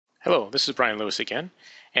Hello, this is Brian Lewis again,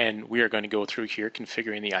 and we are going to go through here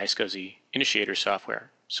configuring the iSCSI initiator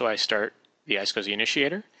software. So I start the iSCSI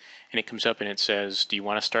initiator, and it comes up and it says, do you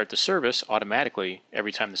want to start the service automatically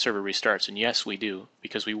every time the server restarts? And yes, we do,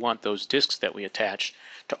 because we want those disks that we attach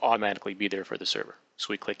to automatically be there for the server. So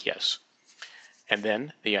we click yes. And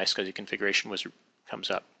then the iSCSI configuration wizard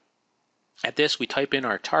comes up. At this, we type in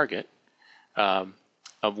our target of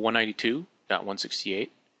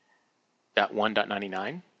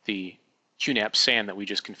 192.168.1.99, the QNAP SAN that we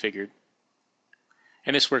just configured.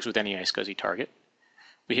 And this works with any iSCSI target.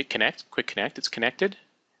 We hit connect, quick connect, it's connected,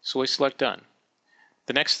 so we select done.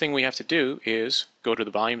 The next thing we have to do is go to the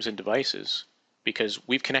volumes and devices, because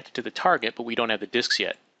we've connected to the target, but we don't have the disks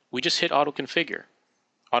yet. We just hit auto configure.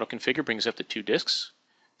 Auto configure brings up the two disks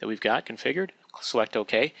that we've got configured, select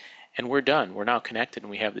OK, and we're done. We're now connected and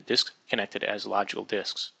we have the disks connected as logical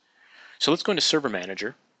disks. So let's go into Server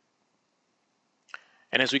Manager.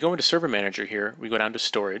 And as we go into Server Manager here, we go down to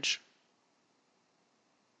Storage.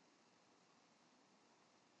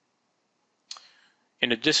 In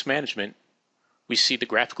Disk Management, we see the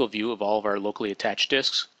graphical view of all of our locally attached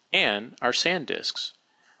disks and our SAN disks.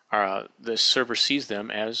 The server sees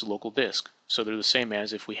them as local disk, so they're the same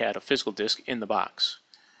as if we had a physical disk in the box.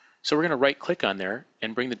 So we're going to right-click on there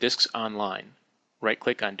and bring the disks online.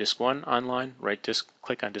 Right-click on Disk 1, online,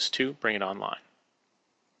 click on Disk 2, bring it online.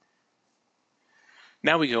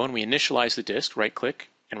 Now we go and we initialize the disk, right-click,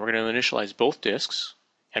 and we're going to initialize both disks,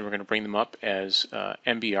 and we're going to bring them up as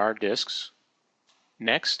MBR disks.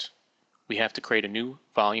 Next, we have to create a new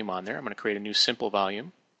volume on there. I'm going to create a new simple volume.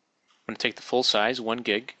 I'm going to take the full size, 1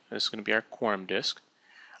 gig. This is going to be our quorum disk.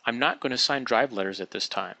 I'm not going to assign drive letters at this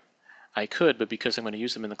time. I could, but because I'm going to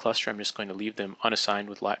use them in the cluster, I'm just going to leave them unassigned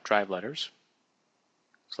with drive letters.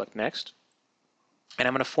 Select Next. And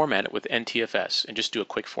I'm going to format it with NTFS and just do a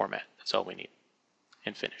quick format. That's all we need.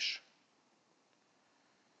 And finish.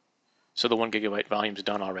 So the 1 gigabyte volume is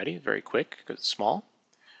done already, very quick because it's small.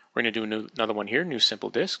 We're going to do another one here, new simple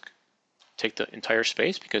disk. Take the entire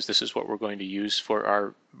space because this is what we're going to use for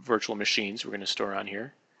our virtual machines we're going to store on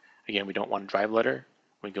here. Again, we don't want a drive letter.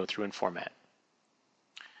 We go through and format.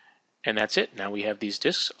 And that's it. Now we have these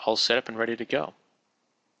disks all set up and ready to go.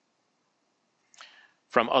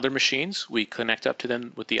 From other machines, we connect up to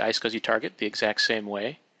them with the iSCSI target the exact same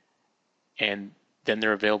way. And then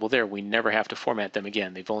they're available there. We never have to format them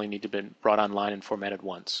again. They've only need to be brought online and formatted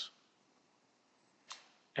once.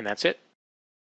 And that's it.